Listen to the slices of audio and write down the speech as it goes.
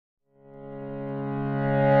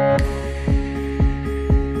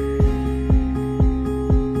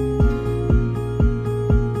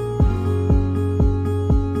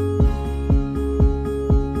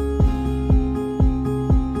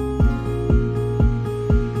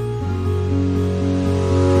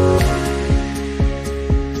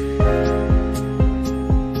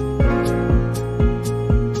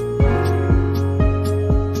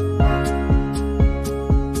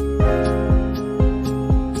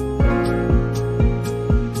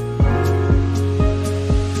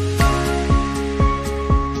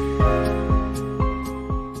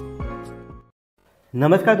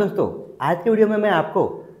नमस्कार दोस्तों, आज के वीडियो में मैं आपको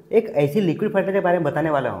एक ऐसी लिक्विड फर्टिलाइजर के बारे में बताने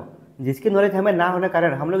वाला हूं जिसकी नॉलेज हमें ना होने के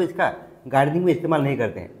कारण हम लोग इसका गार्डनिंग में इस्तेमाल नहीं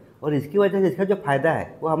करते हैं और इसकी वजह से इसका जो फ़ायदा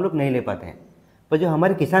है वो हम लोग नहीं ले पाते हैं। पर जो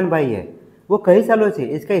हमारे किसान भाई है वो कई सालों से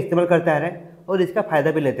इसका इस्तेमाल करते आ रहे हैं और इसका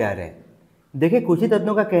फ़ायदा भी लेते आ रहे हैं। देखिए, कुछ ही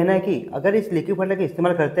तज्ञों का कहना है कि अगर इस लिक्विड फर्टिलाइजर का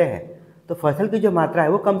इस्तेमाल करते हैं तो फसल की जो मात्रा है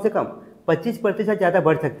वो कम से कम 25% ज़्यादा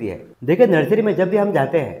बढ़ सकती है। देखिए, नर्सरी में जब भी हम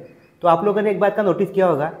जाते हैं तो आप लोगों ने एक बात का नोटिस किया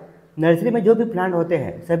होगा, नर्सरी में जो भी प्लांट होते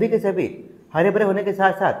हैं सभी के सभी हरे भरे होने के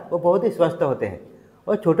साथ साथ वो बहुत ही स्वस्थ होते हैं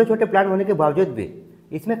और छोटे छोटे प्लांट होने के बावजूद भी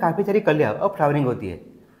इसमें काफ़ी सारी कलियाँ और फ्लावरिंग होती है।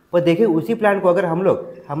 पर देखिए, उसी प्लांट को अगर हम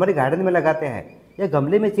लोग हमारे गार्डन में लगाते हैं या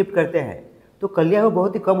गमले में शिफ्ट करते हैं तो कलियाँ वो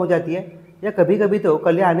बहुत ही कम हो जाती है या कभी कभी तो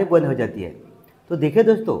कलियाँ आने बंद हो जाती है। तो देखिए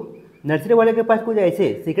दोस्तों, नर्सरी वाले के पास कुछ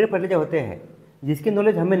ऐसे सीक्रेट फर्टिलाइजर होते हैं जिसकी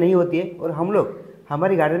नॉलेज हमें नहीं होती है और हम लोग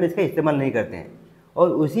हमारे गार्डन में इसका इस्तेमाल नहीं करते हैं। और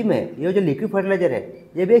उसी में ये जो लिक्विड फर्टिलाइजर है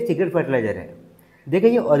ये भी एक सीक्रेट फर्टिलाइजर है। देखिए,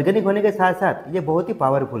 ये ऑर्गेनिक होने के साथ साथ ये बहुत ही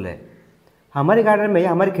पावरफुल है। हमारे गार्डन में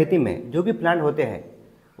या हमारी खेती में जो भी प्लांट होते हैं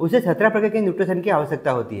उसे 17 प्रकार के न्यूट्रिशन की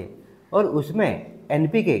आवश्यकता होती है और उसमें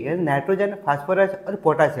NPK यानी नाइट्रोजन, फास्फोरस और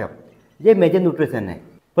पोटासियम ये मेजर न्यूट्रिशन है।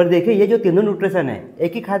 पर देखिए, ये जो तीनों न्यूट्रिशन है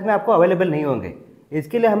एक ही खाद में आपको अवेलेबल नहीं होंगे,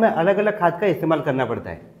 इसके लिए हमें अलग अलग खाद का इस्तेमाल करना पड़ता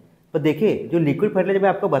है। पर देखिए, जो लिक्विड फर्टिलाइजर मैं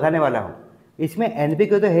आपको बताने वाला हूँ इसमें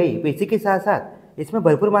NPK तो है ही, तो इसी के साथ साथ इसमें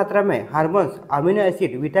भरपूर मात्रा में hormones, amino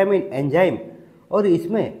acid, vitamin, enzyme और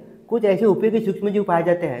इसमें कुछ ऐसे उपयोगी सूक्ष्मजीव पाए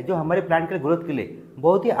जाते हैं जो हमारे प्लांट के ग्रोथ के लिए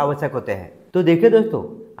बहुत ही आवश्यक होते हैं। तो देखिए दोस्तों,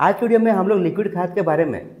 आज की वीडियो में हम लोग लिक्विड खाद के बारे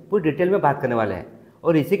में पूरी डिटेल में बात करने वाले हैं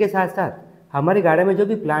और इसी के साथ साथ हमारे गार्डन में जो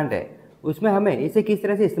भी प्लांट है उसमें हमें इसे किस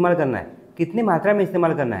तरह से इस्तेमाल करना है, कितनी मात्रा में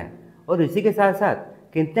इस्तेमाल करना है और इसी के साथ साथ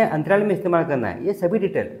कितने अंतराल में इस्तेमाल करना है, ये सभी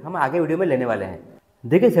डिटेल हम आगे वीडियो में लेने वाले हैं।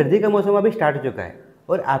 देखिए, सर्दी का मौसम अभी स्टार्ट हो चुका है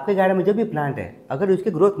और आपके गार्डन में जो भी प्लांट है अगर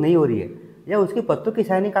उसकी ग्रोथ नहीं हो रही है या उसके पत्तों की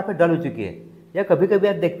शाइनिंग काफ़ी डल हो चुकी है या कभी कभी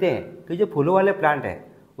आप देखते हैं कि जो फूलों वाले प्लांट है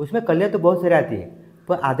उसमें कलियाँ तो बहुत सारी आती है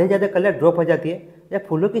पर आधे ज़्यादा कलियाँ ड्रॉप हो जाती है या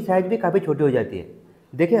फूलों की साइज भी काफ़ी छोटी हो जाती है।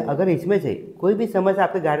 देखिए, अगर इसमें से कोई भी समस्या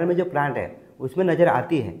आपके गार्डन में जो प्लांट है उसमें नज़र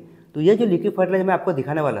आती है तो ये जो लिक्विड फर्टिलाइजर मैं आपको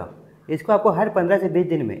दिखाने वाला हूँ इसको आपको हर 15 से 20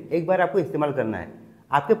 दिन में एक बार आपको इस्तेमाल करना है।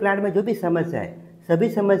 आपके प्लांट में जो भी समस्या है सभी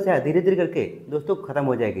समस्या धीरे धीरे करके दोस्तों खत्म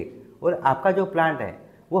हो जाएगी और आपका जो प्लांट है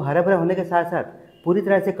वो हरा भरा होने के साथ साथ पूरी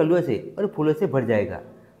तरह से कलियों से और फूलों से भर जाएगा।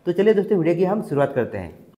 तो चलिए दोस्तों, वीडियो की हम शुरुआत करते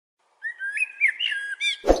हैं।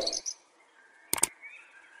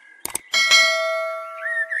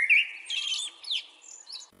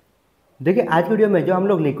 देखिए, आज की वीडियो में जो हम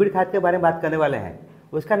लोग लिक्विड खाद के बारे में बात करने वाले हैं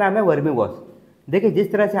उसका नाम है वर्मी वॉश। देखिए,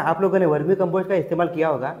 जिस तरह से आप लोगों ने वर्मी कंपोस्ट का इस्तेमाल किया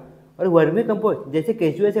होगा और वर्मी कंपोस्ट जैसे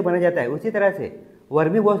केचुए से बना जाता है उसी तरह से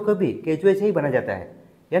वर्मी वॉश को भी केचुए से ही बना जाता है।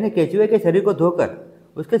 यानी केचुए के शरीर को धोकर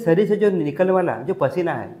उसके शरीर से जो निकलने वाला जो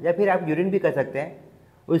पसीना है या फिर आप यूरिन भी कर सकते हैं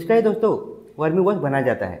उसका ही दोस्तों वर्मी वॉश बना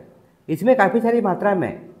जाता है। इसमें काफ़ी सारी मात्रा में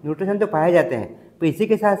न्यूट्रिशन तो पाए जाते हैं पर इसी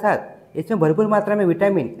के साथ साथ इसमें भरपूर मात्रा में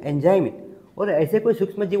विटामिन, एंजाइम और ऐसे कोई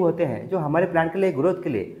सूक्ष्म जीव होते हैं जो हमारे प्लांट के लिए ग्रोथ के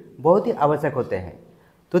लिए बहुत ही आवश्यक होते हैं।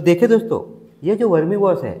 तो देखिए दोस्तों, ये जो वर्मी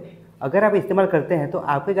वॉश है अगर आप इस्तेमाल करते हैं तो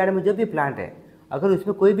आपके गार्डन में जो भी प्लांट है अगर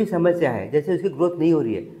उसमें कोई भी समस्या है जैसे उसकी ग्रोथ नहीं हो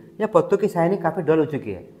रही है या पत्तों की शाइनिंग काफ़ी डल हो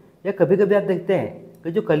चुकी है या कभी कभी आप देखते हैं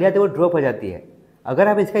कि जो कलियाँ थी वो ड्रॉप हो जाती है, अगर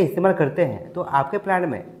आप इसका इस्तेमाल करते हैं तो आपके प्लांट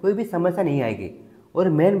में कोई भी समस्या नहीं आएगी। और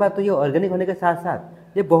मेन बात तो ये ऑर्गेनिक होने के साथ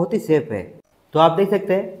साथ ये बहुत ही सेफ है। तो आप देख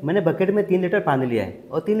सकते हैं मैंने बकेट में 3 लीटर पानी लिया है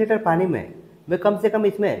और 3 लीटर पानी में मैं कम से कम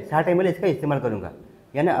इसमें 60 ml इसका इस्तेमाल करूँगा।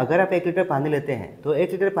 यानी अगर आप 1 लीटर पानी लेते हैं तो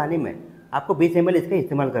 1 लीटर पानी में आपको 20 ml इसका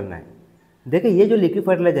इस्तेमाल करना है। देखिए, ये जो लिक्विड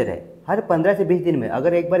फर्टिलाइजर है हर 15 से 20 दिन में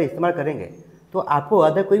अगर एक बार इस्तेमाल करेंगे तो आपको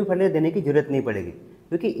अदर कोई भी फर्टिलाइजर देने की जरूरत नहीं पड़ेगी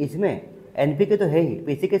क्योंकि इसमें NPK तो है ही,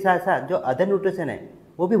 इसी के साथ साथ जो अदर न्यूट्रिशन है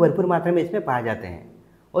वो भी भरपूर मात्रा में इसमें पाए जाते हैं।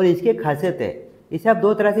 और इसकी एक खासियत है, इसे आप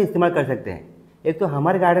 2 तरह से इस्तेमाल कर सकते हैं। एक तो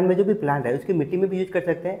हमारे गार्डन में जो भी प्लांट है उसकी मिट्टी में भी यूज कर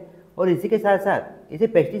सकते हैं और इसी के साथ साथ इसे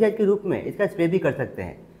पेस्टिसाइड के रूप में इसका स्प्रे भी कर सकते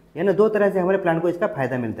हैं। यानी 2 तरह से हमारे प्लांट को इसका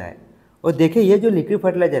फायदा मिलता है। और देखिए, ये जो लिक्विड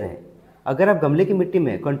फर्टिलाइजर है अगर आप गमले की मिट्टी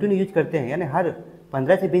में कंटिन्यू यूज करते हैं यानी हर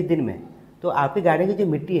 15 से 20 दिन में तो आपके गार्डन की जो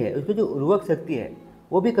मिट्टी है उसकी जो उर्वरक शक्ति है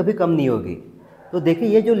वो भी कभी कम नहीं होगी। तो देखिए,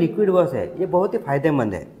 ये जो लिक्विड वॉश है ये बहुत ही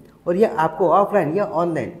फायदेमंद है और ये आपको ऑफलाइन या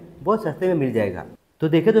ऑनलाइन बहुत सस्ते में मिल जाएगा। तो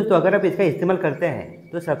देखिए दोस्तों, अगर आप इसका इस्तेमाल करते हैं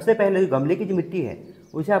तो सबसे पहले जो गमले की जो मिट्टी है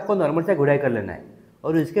उसे आपको नॉर्मल से गुड़ाई कर लेना है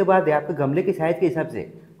और उसके बाद आपके गमले की साइज़ के हिसाब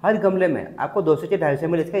से हर गमले में आपको 200 से 250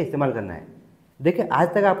 ml इसका इस्तेमाल करना है। देखिए,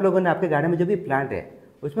 आज तक आप लोगों ने आपके गार्डन में जो भी प्लांट है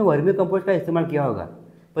उसमें वर्मी कंपोस्ट का इस्तेमाल किया होगा,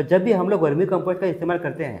 पर जब भी हम लोग वर्मी कंपोस्ट का इस्तेमाल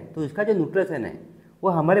करते हैं तो इसका जो न्यूट्रिशन है वो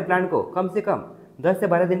हमारे प्लांट को कम से कम 10 से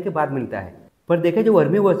 12 दिन के बाद मिलता है। पर देखिए, जो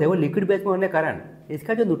वर्मी वॉश है वो लिक्विड बेस में होने के कारण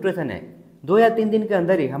इसका जो न्यूट्रिशन है 2 या 3 दिन के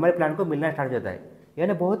अंदर ही हमारे प्लांट को मिलना स्टार्ट हो जाता है।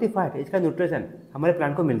 यानी बहुत ही फास्ट इसका न्यूट्रिशन हमारे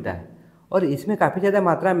प्लांट को मिलता है। और इसमें काफ़ी ज़्यादा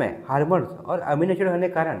मात्रा में हार्मोन्स और अमीनो एसिड होने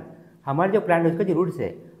के कारण हमारे जो प्लांट है उसका जो रूट्स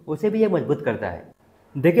है उसे भी ये मजबूत करता है।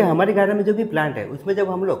 देखिए हमारे गार्डन में जो भी प्लांट है उसमें जब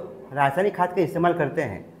हम लोग रासायनिक खाद का इस्तेमाल करते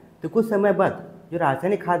हैं तो कुछ समय बाद जो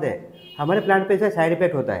रासायनिक खाद है हमारे प्लांट पे इसका साइड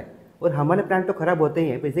इफेक्ट होता है और हमारे प्लांट तो खराब होते ही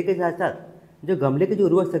हैं, इसी के साथ साथ जो गमले की जो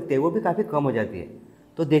उर्वरक शक्ति है वो भी काफ़ी कम हो जाती है।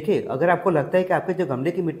 तो देखिए अगर आपको लगता है कि आपके जो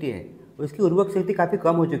गमले की मिट्टी है उसकी उर्वरक शक्ति काफ़ी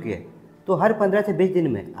कम हो चुकी है तो हर 15 से 20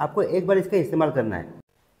 दिन में आपको एक बार इसका इस्तेमाल करना है।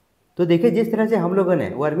 तो देखिए जिस तरह से हम लोगों ने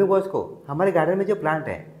वर्मी वॉश को हमारे गार्डन में जो प्लांट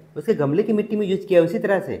है उसके गमले की मिट्टी में यूज़ किया, उसी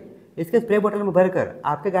तरह से इसके स्प्रे बोतल में भरकर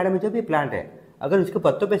आपके गार्डन में जो भी प्लांट है अगर उसके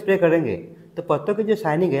पत्तों पे स्प्रे करेंगे तो पत्तों की जो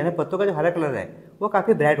शाइनिंग है ना, पत्तों का जो हरा कलर है वो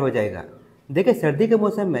काफ़ी ब्राइट हो जाएगा। देखिए सर्दी के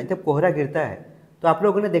मौसम में जब कोहरा गिरता है तो आप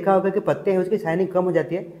लोगों ने देखा होगा कि पत्ते हैं उसकी शाइनिंग कम हो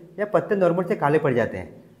जाती है या पत्ते नॉर्मल से काले पड़ जाते हैं।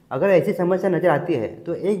 अगर ऐसी समस्या नज़र आती है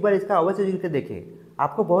तो एक बार इसका अवश्य यूज करके देखिए,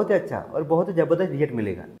 आपको बहुत ही अच्छा और बहुत ही ज़बरदस्त रिजल्ट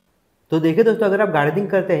मिलेगा। तो देखिए दोस्तों अगर आप गार्डनिंग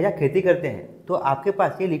करते हैं या खेती करते हैं तो आपके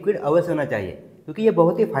पास ये लिक्विड अवश्य होना चाहिए क्योंकि ये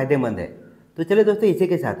बहुत ही फायदेमंद है। तो चलिए दोस्तों इसी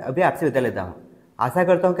के साथ अभी आपसे विदा लेता हूँ। आशा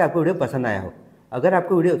करता हूँ कि आपको वीडियो पसंद आया हो। अगर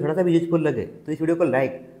आपको वीडियो थोड़ा सा भी यूजफुल लगे तो इस वीडियो को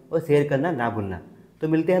लाइक और शेयर करना ना भूलना। तो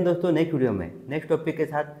मिलते हैं दोस्तों नेक्स्ट वीडियो में नेक्स्ट टॉपिक के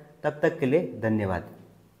साथ, तब तक के लिए धन्यवाद।